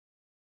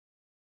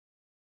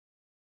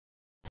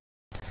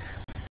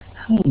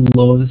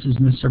Hello, this is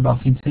Mr.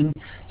 Buffington.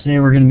 Today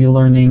we're going to be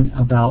learning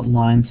about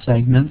line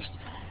segments.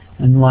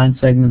 And line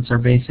segments are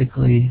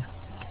basically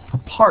a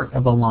part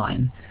of a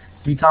line.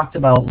 We talked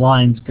about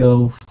lines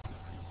go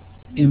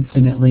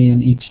infinitely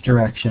in each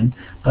direction,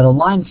 but a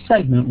line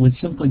segment would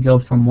simply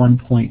go from one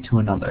point to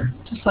another,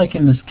 just like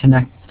in this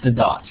connect the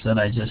dots that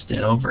I just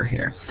did over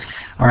here.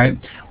 Alright,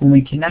 when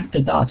we connect the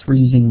dots, we're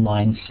using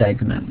line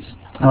segments.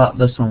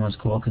 This one was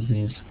cool because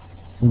these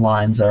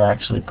lines are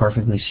actually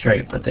perfectly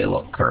straight, but they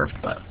look curved,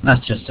 but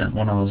that's just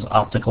one of those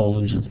optical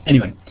illusions.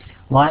 Anyway,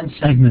 line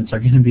segments are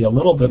going to be a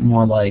little bit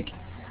more like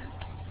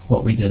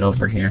what we did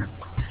over here.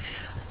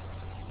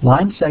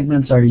 Line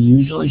segments are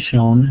usually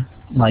shown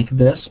like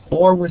this,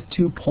 or with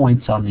 2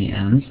 points on the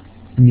ends,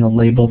 and you'll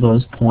label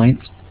those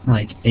points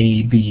like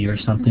A, B, or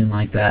something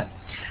like that.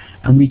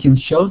 And we can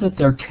show that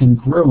they're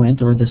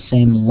congruent, or the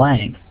same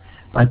length,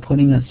 by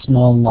putting a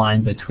small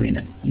line between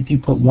it. If you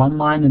put one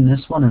line in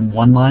this one and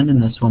one line in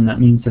this one, that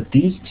means that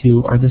these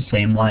two are the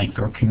same length,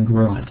 or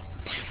congruent.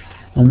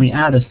 When we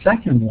add a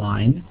second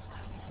line,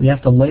 we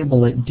have to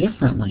label it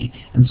differently,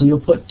 and so you'll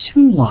put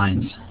 2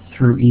 lines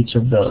through each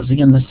of those.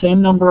 Again, the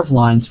same number of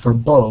lines for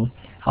both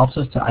helps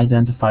us to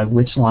identify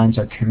which lines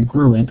are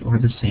congruent or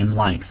the same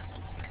length.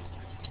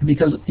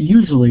 Because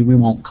usually we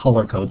won't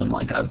color code them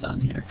like I've done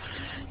here.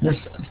 This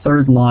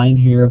third line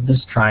here of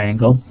this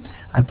triangle,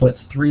 I put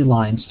 3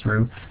 lines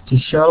through to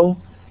show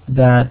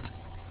that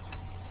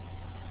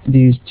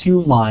these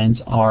 2 lines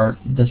are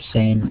the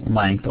same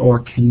length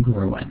or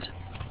congruent.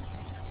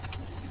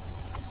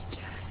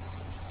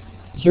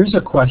 Here's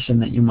a question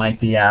that you might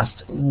be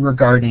asked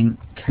regarding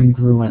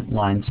congruent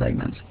line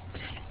segments.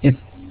 If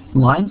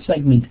line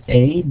segment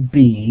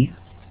AB,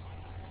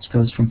 which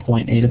goes from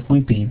point A to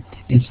point B,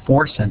 is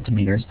 4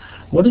 centimeters,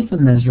 what is the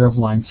measure of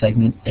line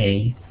segment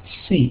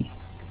AC?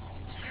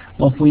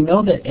 Well, if we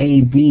know that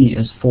AB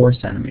is 4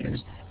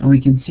 centimeters, and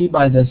we can see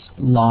by this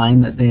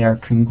line that they are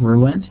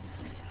congruent,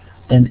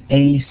 then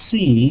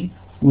AC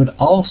would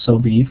also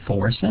be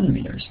 4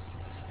 centimeters.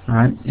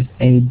 Alright, if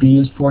AB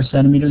is 4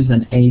 centimeters,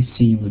 then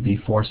AC would be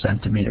 4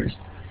 centimeters.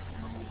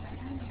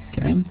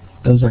 Okay,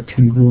 those are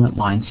congruent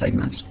line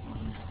segments.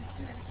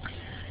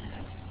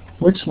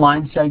 Which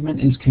line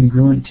segment is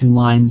congruent to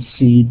line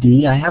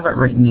CD? I have it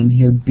written in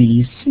here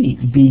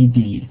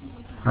BD.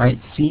 Right,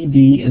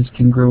 CD is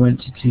congruent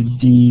to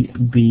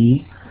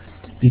DB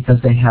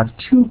because they have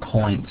 2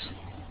 points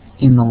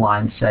in the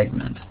line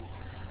segment.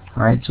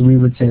 Alright, so we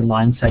would say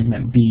line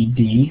segment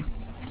BD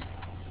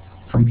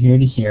from here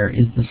to here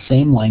is the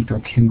same length or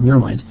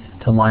congruent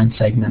to line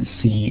segment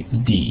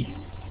CD.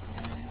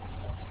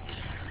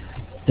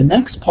 The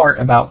next part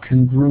about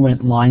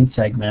congruent line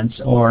segments,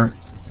 or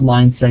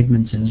line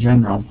segments in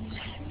general,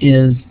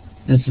 is,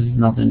 this has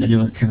nothing to do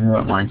with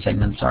congruent line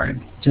segments, sorry,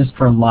 just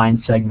for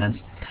line segments,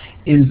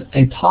 is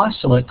a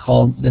postulate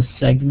called the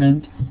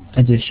segment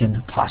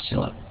addition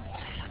postulate.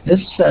 This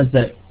says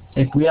that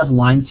if we have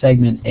line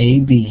segment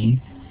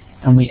AB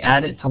and we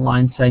add it to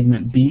line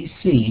segment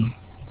BC,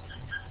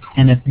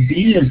 and if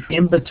B is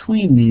in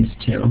between these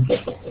two,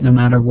 no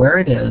matter where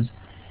it is,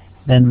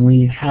 then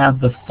we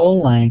have the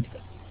full length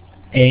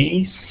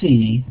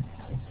AC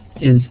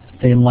is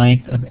the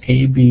length of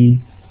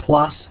AB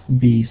plus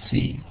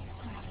BC.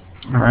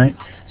 Alright,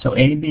 so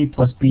AB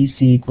plus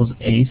BC equals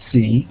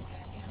AC.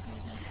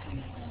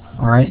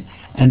 Alright,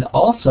 and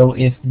also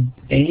if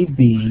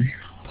AB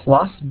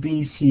plus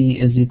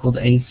BC is equal to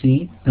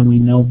AC, then we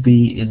know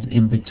B is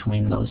in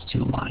between those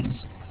 2 lines.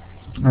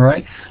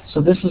 Alright,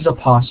 so this is a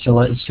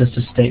postulate. It's just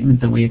a statement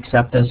that we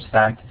accept as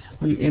fact.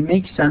 It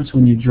makes sense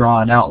when you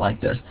draw it out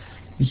like this.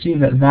 You see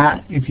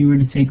that if you were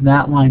to take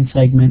that line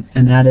segment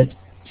and add it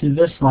to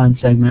this line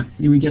segment,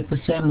 you would get the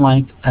same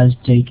length as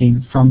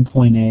taking from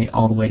point A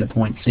all the way to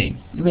point C.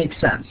 It makes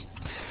sense.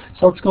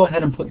 So let's go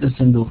ahead and put this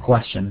into a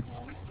question.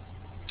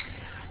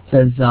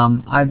 It says,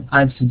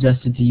 I've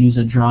suggested to use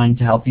a drawing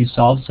to help you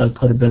solve, so I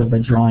put a bit of a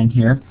drawing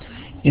here.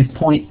 If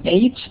point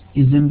H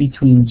is in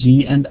between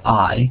G and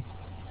I,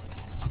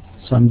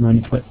 so I'm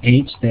going to put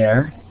H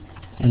there,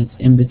 and it's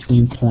in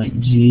between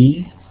point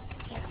G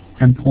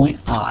and point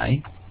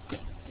I.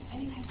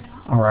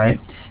 Alright,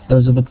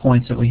 those are the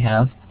points that we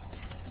have.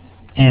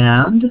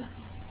 And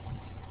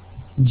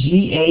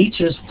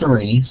GH is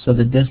 3, so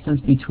the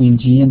distance between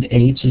G and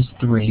H is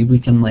 3. We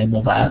can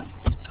label that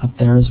up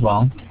there as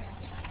well.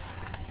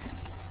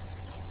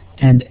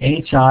 And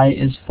HI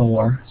is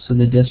 4, so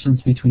the distance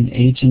between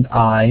H and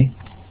I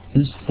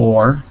is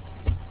 4.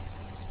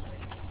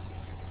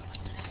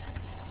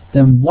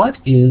 Then what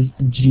is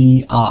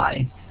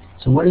GI?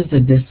 So what is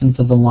the distance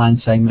of the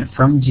line segment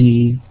from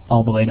G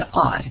all the way to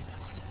I?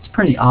 It's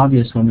pretty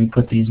obvious when we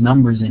put these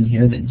numbers in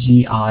here that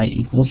GI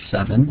equals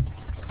 7.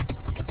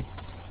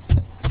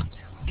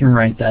 We can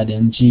write that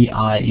in,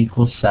 GI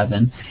equals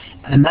 7.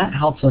 And that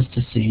helps us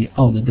to see,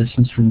 oh, the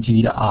distance from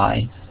G to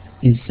I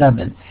is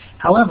 7.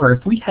 However,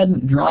 if we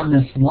hadn't drawn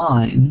this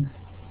line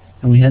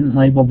and we hadn't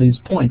labeled these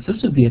points,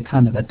 this would be a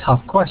kind of a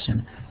tough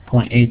question.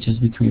 Point H is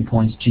between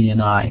points G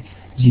and I.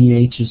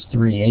 GH is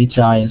 3,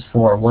 HI is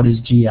 4. What is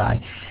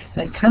GI?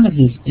 That kind of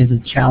is a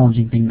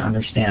challenging thing to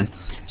understand.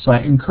 So I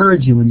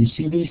encourage you, when you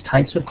see these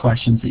types of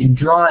questions, that you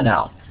draw it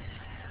out.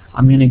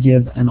 I'm going to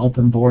give an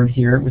open board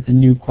here with a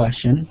new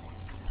question.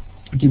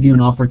 I'll give you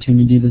an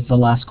opportunity. This is the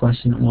last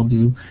question that we'll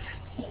do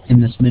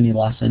in this mini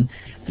lesson.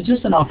 But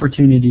just an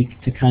opportunity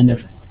to kind of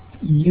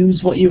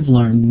use what you've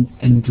learned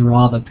and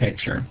draw the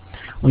picture.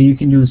 What you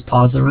can do is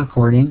pause the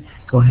recording,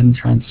 go ahead and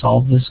try and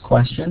solve this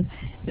question,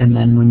 and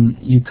then when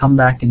you come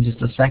back in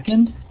just a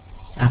second,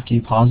 after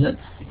you pause it,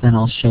 then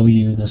I'll show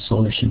you the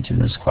solution to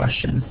this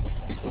question.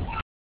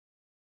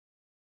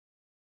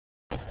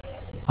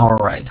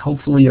 Alright,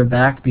 hopefully you're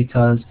back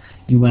because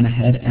you went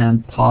ahead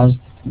and paused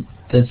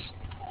this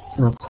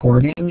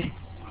recording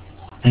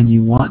and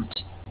you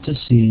want to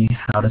see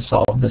how to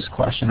solve this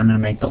question. I'm going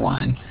to make the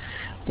line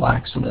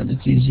black so that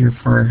it's easier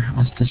for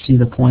us to see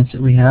the points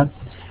that we have.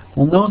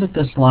 We'll know that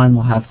this line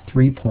will have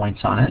 3 points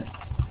on it,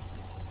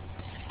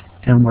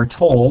 and we're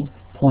told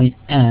point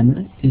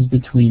N is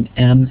between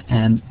M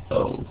and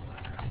O.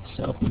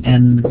 So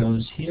N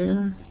goes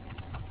here,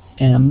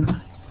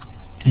 M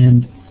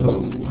and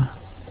O.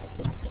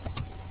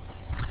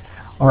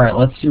 Alright,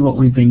 let's see what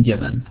we've been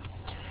given.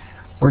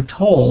 We're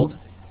told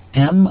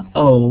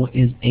MO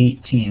is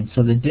 18.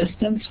 So the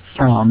distance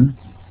from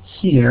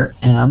here,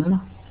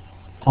 M,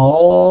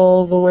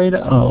 all the way to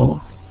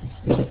O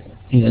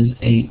is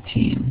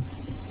 18.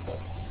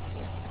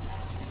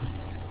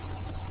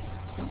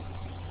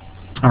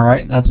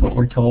 Alright, that's what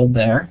we're told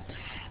there.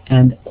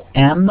 And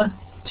M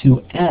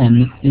to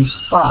N is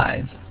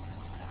 5.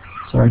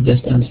 So our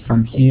distance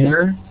from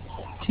here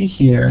to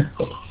here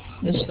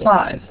is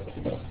 5.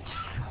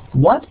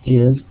 What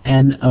is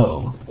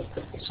NO?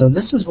 So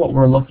this is what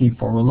we're looking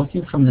for. We're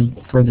looking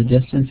for the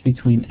distance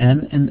between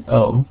N and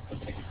O.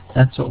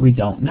 That's what we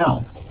don't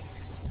know.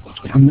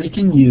 And we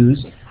can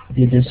use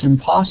the addition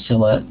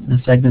postulate, the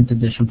segment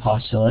addition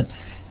postulate,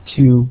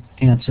 to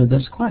answer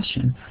this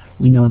question.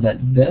 We know that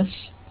this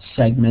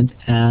segment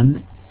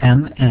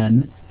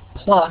MN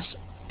plus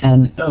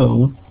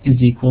NO is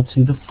equal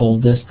to the full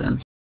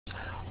distance.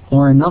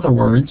 Or in other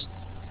words,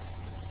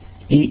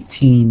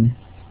 18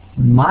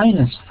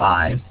 minus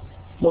 5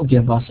 will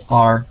give us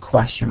our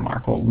question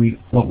mark, what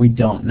we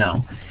don't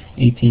know.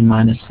 18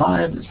 minus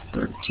 5 is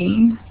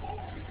 13.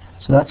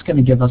 So that's going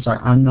to give us our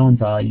unknown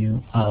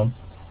value of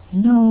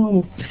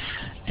NO.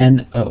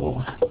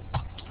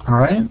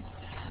 Alright?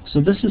 So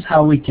this is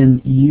how we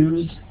can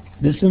use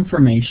this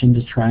information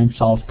to try and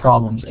solve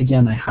problems.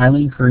 Again, I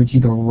highly encourage you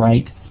to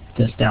write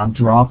this down.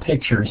 Draw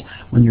pictures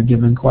when you're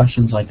given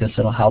questions like this.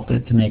 It'll help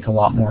it to make a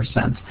lot more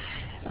sense.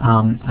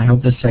 I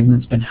hope this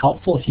segment's been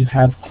helpful. If you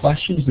have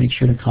questions, make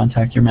sure to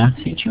contact your math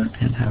teacher,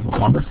 and have a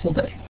wonderful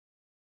day.